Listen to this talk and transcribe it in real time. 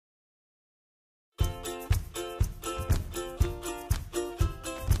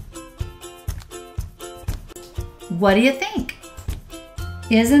What do you think?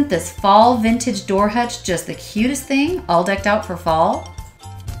 Isn't this fall vintage door hutch just the cutest thing, all decked out for fall?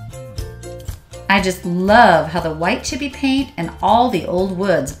 I just love how the white chippy paint and all the old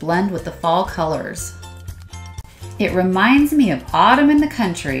woods blend with the fall colors. It reminds me of autumn in the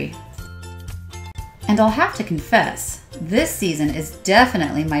country. And I'll have to confess, this season is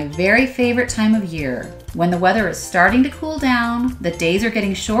definitely my very favorite time of year, when the weather is starting to cool down, the days are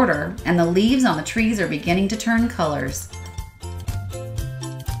getting shorter, and the leaves on the trees are beginning to turn colors.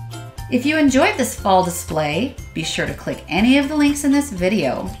 If you enjoyed this fall display, be sure to click any of the links in this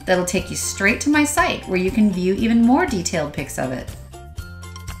video. That'll take you straight to my site where you can view even more detailed pics of it.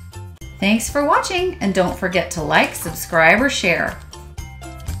 Thanks for watching, and don't forget to like, subscribe, or share.